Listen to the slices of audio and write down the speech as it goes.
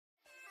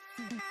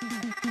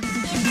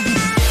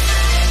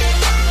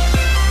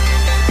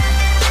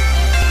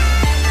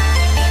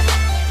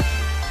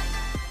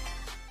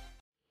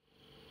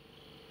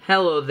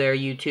Hello there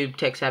YouTube,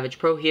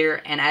 TechSavagePro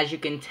here, and as you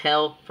can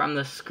tell from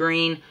the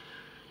screen,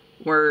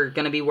 we're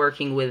going to be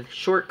working with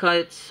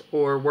shortcuts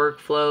or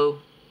workflow,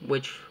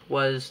 which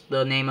was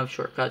the name of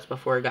shortcuts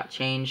before it got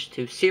changed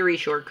to Siri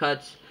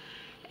shortcuts.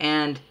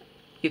 And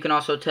you can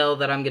also tell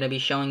that I'm going to be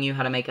showing you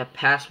how to make a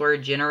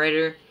password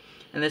generator.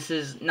 And this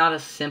is not a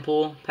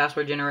simple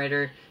password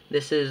generator.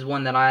 This is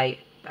one that I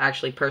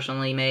actually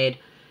personally made,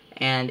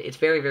 and it's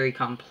very, very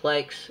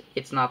complex.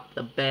 It's not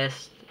the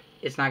best.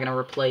 It's not going to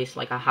replace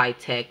like a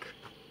high-tech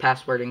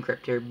password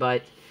encryptor,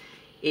 but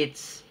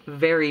it's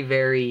very,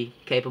 very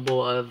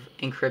capable of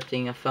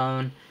encrypting a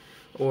phone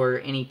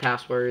or any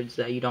passwords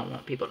that you don't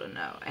want people to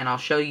know. And I'll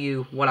show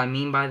you what I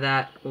mean by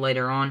that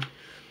later on.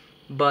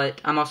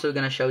 But I'm also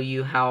going to show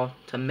you how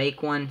to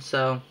make one.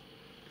 So,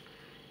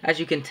 as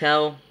you can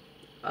tell,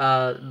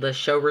 the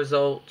show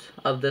result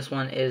of this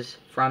one is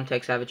from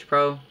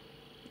TechSavagePro.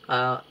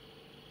 I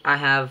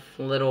have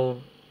a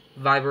little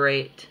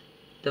vibrate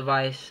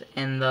device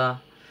in the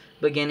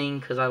beginning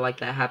because I like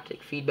that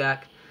haptic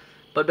feedback.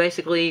 But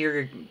basically,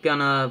 you're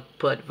gonna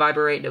put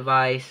vibrate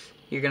device,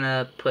 you're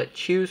gonna put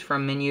choose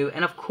from menu,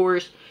 and of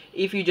course,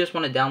 if you just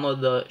want to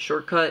download the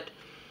shortcut,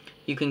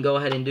 you can go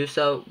ahead and do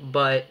so,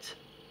 but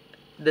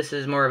this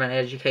is more of an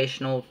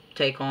educational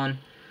take on,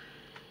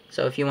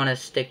 so if you want to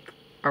stick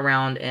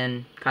around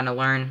and kind of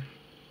learn.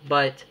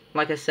 But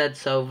like I said,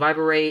 so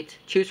vibrate,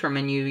 choose from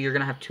menu, you're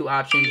gonna have two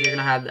options. You're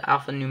gonna have the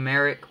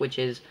alphanumeric, which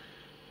is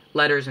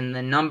letters and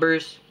then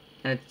numbers,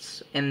 and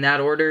it's in that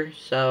order,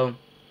 so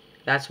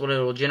that's what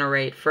it'll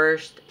generate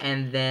first,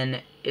 and then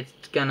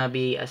it's gonna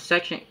be a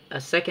second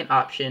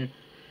option,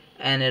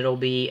 and it'll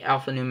be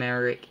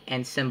alphanumeric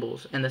and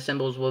symbols, and the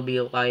symbols will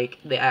be like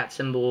the @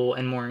 symbol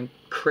and more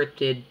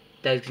encrypted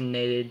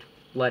designated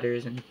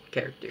letters and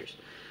characters.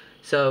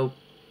 So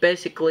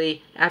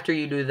basically, after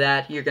you do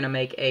that, you're gonna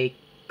make a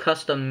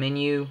custom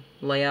menu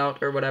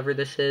layout or whatever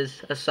this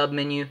is, a sub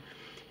menu,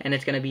 and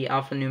it's gonna be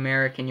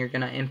alphanumeric, and you're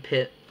gonna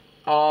input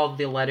all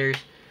the letters,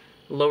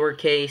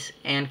 lowercase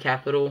and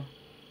capital,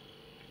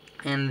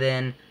 and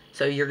then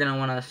so you're gonna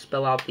want to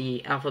spell out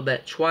the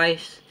alphabet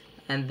twice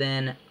and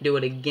then do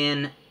it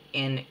again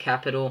in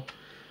capital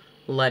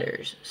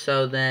letters.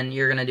 So then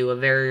you're gonna do a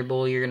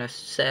variable, you're gonna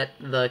set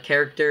the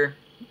character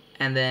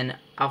and then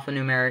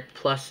alphanumeric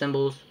plus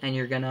symbols, and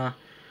you're gonna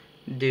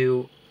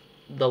do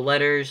the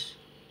letters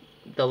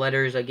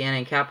again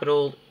in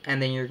capital, and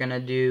then you're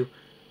gonna do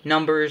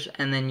numbers,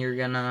 and then you're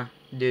gonna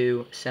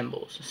do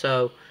symbols.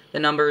 So the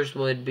numbers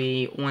would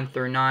be 1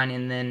 through 9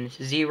 and then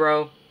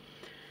 0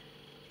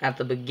 at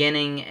the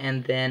beginning,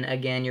 and then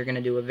again you're going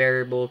to do a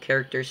variable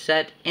character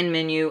set in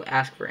menu,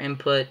 ask for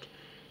input,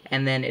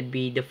 and then it'd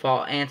be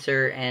default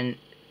answer, and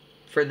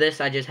for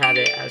this I just have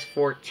it as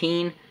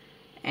 14,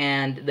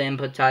 and the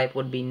input type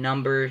would be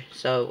number,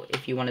 so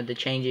if you wanted to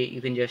change it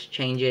you can just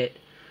change it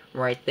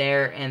right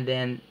there, and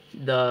then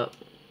the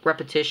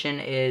repetition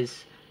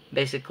is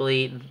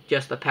basically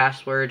just the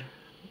password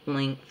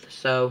length,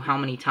 so how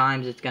many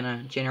times it's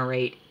gonna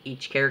generate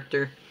each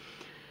character.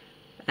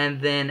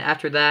 And then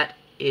after that,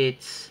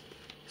 it's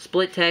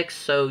split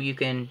text, so you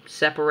can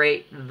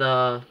separate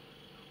the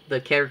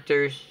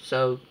characters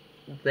so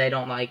they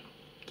don't like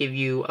give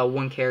you a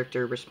one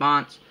character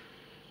response.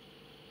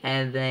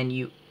 And then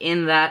you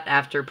end that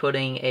after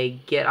putting a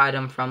get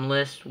item from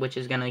list, which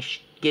is gonna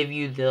give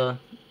you the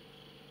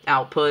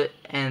output,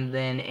 and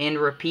then end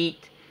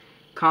repeat,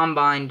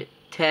 combined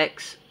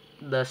text,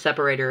 the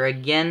separator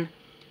again,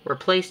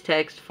 replace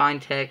text,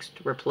 find text,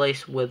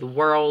 replace with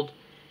world,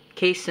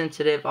 case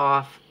sensitive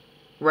off,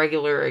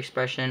 regular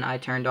expression I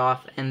turned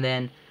off, and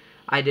then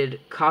I did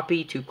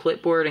copy to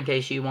clipboard in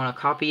case you want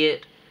to copy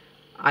it.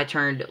 I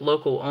turned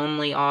local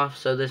only off,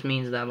 so this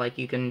means that like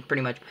you can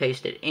pretty much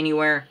paste it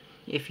anywhere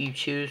if you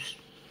choose.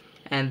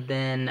 And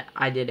then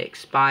I did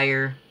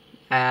expire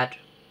at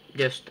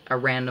just a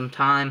random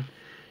time,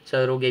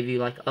 so it'll give you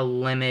like a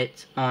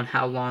limit on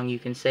how long you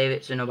can save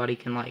it, so nobody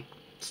can like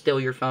steal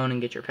your phone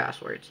and get your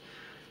passwords.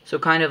 So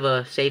kind of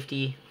a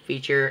safety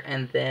feature.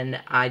 And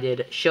then I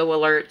did show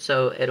alert,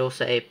 so it'll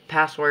say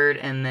password,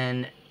 and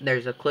then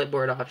there's a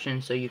clipboard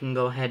option, so you can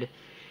go ahead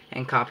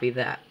and copy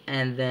that.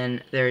 And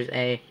then there's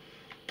a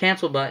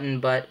cancel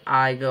button, but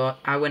I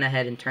went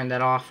ahead and turned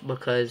that off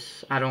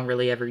because I don't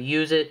really ever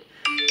use it.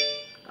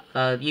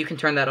 You can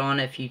turn that on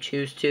if you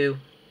choose to,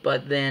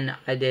 but then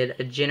I did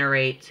a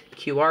generate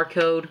QR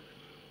code,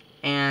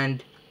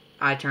 and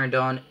I turned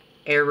on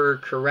error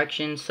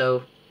correction,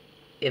 so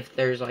if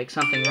there's like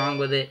something wrong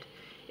with it,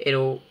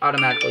 it'll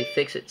automatically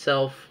fix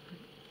itself,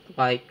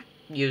 like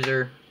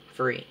user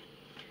free.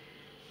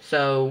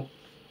 So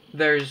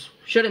there's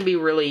shouldn't be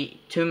really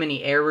too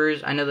many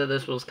errors. I know that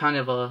this was kind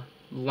of a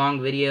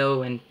long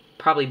video and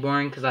probably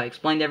boring because I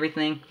explained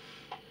everything,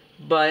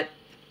 but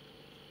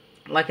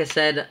like I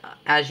said,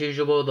 as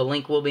usual, the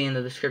link will be in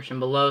the description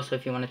below, so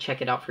if you want to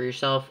check it out for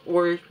yourself,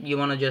 or you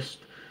want to just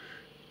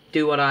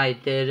do what I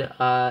did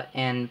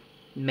and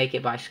make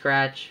it by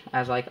scratch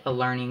as like a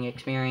learning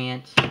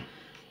experience.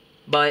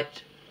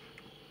 But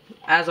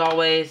as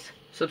always,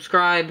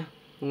 subscribe,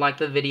 like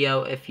the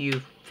video if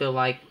you feel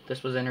like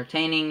this was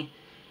entertaining,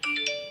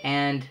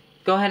 and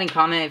go ahead and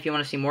comment if you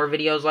want to see more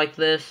videos like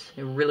this.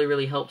 It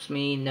really helps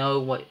me know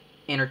what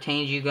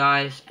entertains you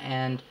guys,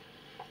 and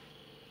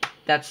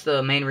that's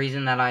the main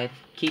reason that I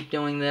keep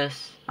doing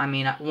this. I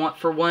mean,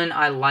 for one,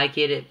 I like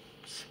it.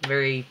 It's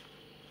very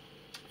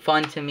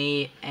fun to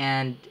me,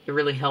 and it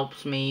really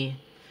helps me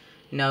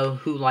know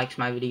who likes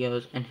my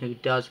videos and who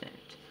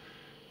doesn't,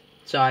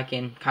 so I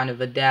can kind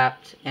of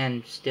adapt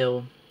and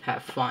still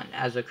have fun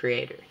as a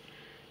creator.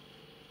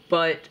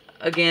 But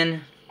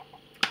again,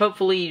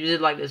 hopefully you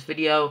did like this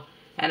video,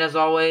 and as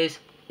always,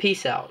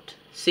 peace out.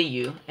 See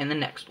you in the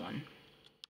next one.